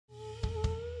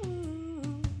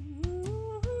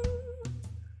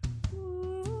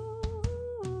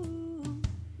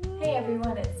Hey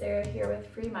everyone, it's Sarah here with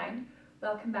Free Mind.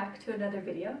 Welcome back to another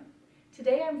video.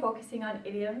 Today I'm focusing on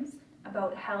idioms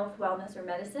about health, wellness, or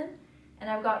medicine, and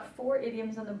I've got 4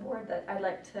 idioms on the board that I'd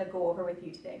like to go over with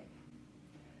you today.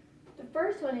 The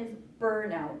first one is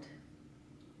burnout.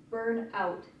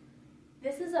 Burnout.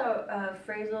 This is a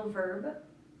phrasal verb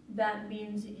that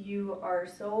means you are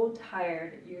so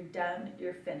tired, you're done,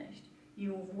 you're finished.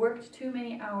 You've worked too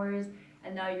many hours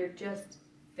and now you're just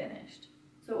finished.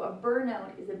 So a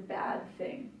burnout is a bad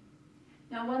thing.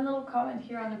 Now one little comment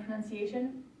here on the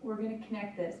pronunciation, we're going to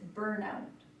connect this, burnout,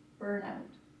 burnout.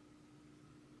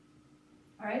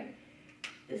 Alright,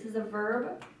 this is a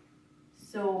verb,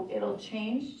 so it'll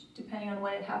change depending on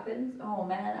when it happens. Oh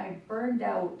man, I burned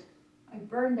out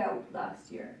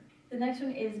last year. The next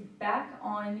one is back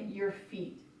on your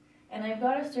feet. And I've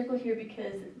got a circle here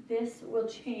because this will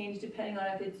change depending on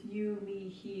if it's you, me,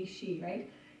 he, she, right?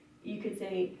 You could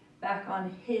say back on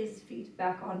his feet,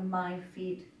 back on my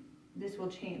feet. This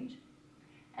will change.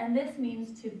 And this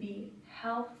means to be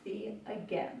healthy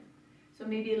again. So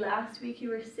maybe last week you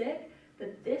were sick,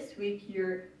 but this week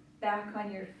you're back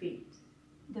on your feet.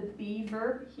 The be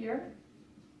verb here.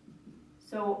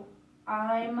 So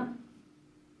I'm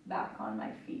back on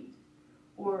my feet.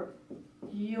 Or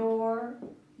you're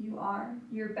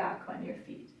back on your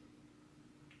feet.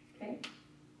 Okay?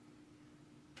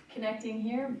 Connecting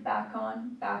here, back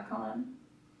on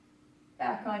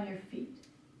your feet.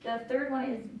 The third one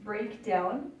is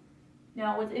breakdown.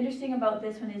 Now what's interesting about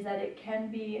this one is that it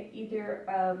can be either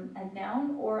a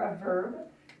noun or a verb.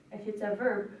 If it's a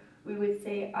verb, we would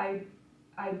say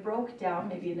I broke down,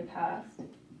 maybe in the past.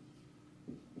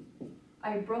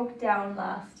 I broke down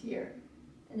last year.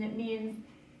 And it means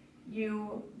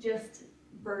you just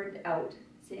burned out,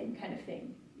 same kind of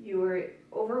thing. You were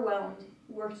overwhelmed,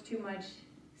 worked too much,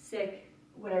 sick,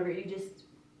 whatever, you just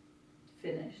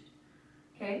finished.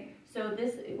 Okay, so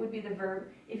this would be the verb.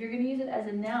 If you're going to use it as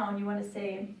a noun, you want to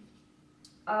say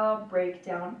a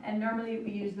breakdown, and normally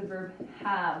we use the verb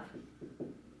have.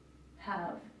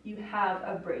 You have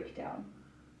a breakdown.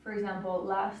 For example,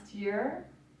 last year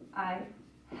I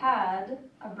had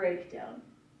a breakdown.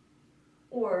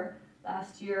 Or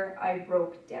last year I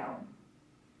broke down.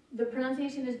 The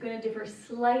pronunciation is going to differ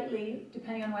slightly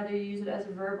depending on whether you use it as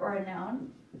a verb or a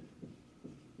noun.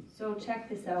 So check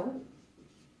this out.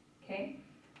 Okay.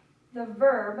 The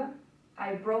verb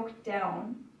I broke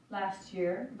down last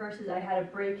year versus I had a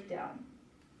breakdown.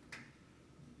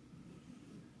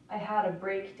 I had a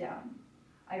breakdown.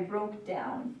 I broke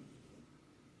down.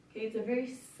 Okay, it's a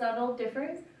very subtle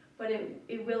difference, but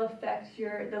it will affect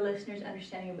the listener's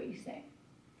understanding of what you say.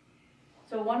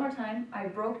 So one more time, I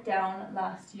broke down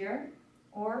last year,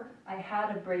 or I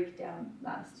had a breakdown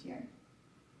last year.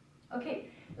 Okay,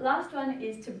 the last one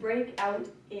is to break out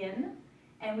in,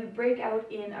 and we break out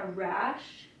in a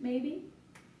rash, maybe.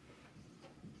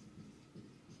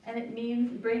 And it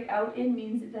means, break out in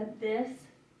means that this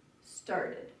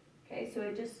started. Okay, so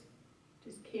it just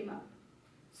came up,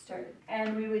 started.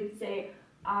 And we would say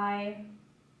and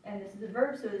this is a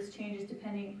verb, so this changes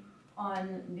depending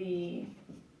on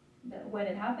when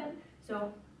it happened.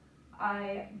 So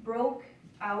I broke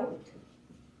out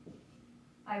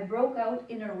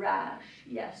in a rash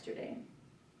yesterday.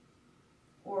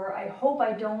 Or I hope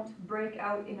I don't break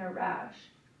out in a rash.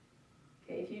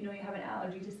 Okay, if you know you have an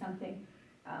allergy to something,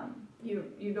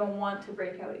 you don't want to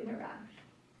break out in a rash.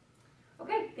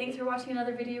 Okay, thanks for watching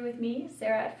another video with me,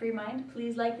 Sarah at Free Mind.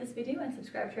 Please like this video and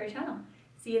subscribe to our channel.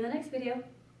 See you in the next video.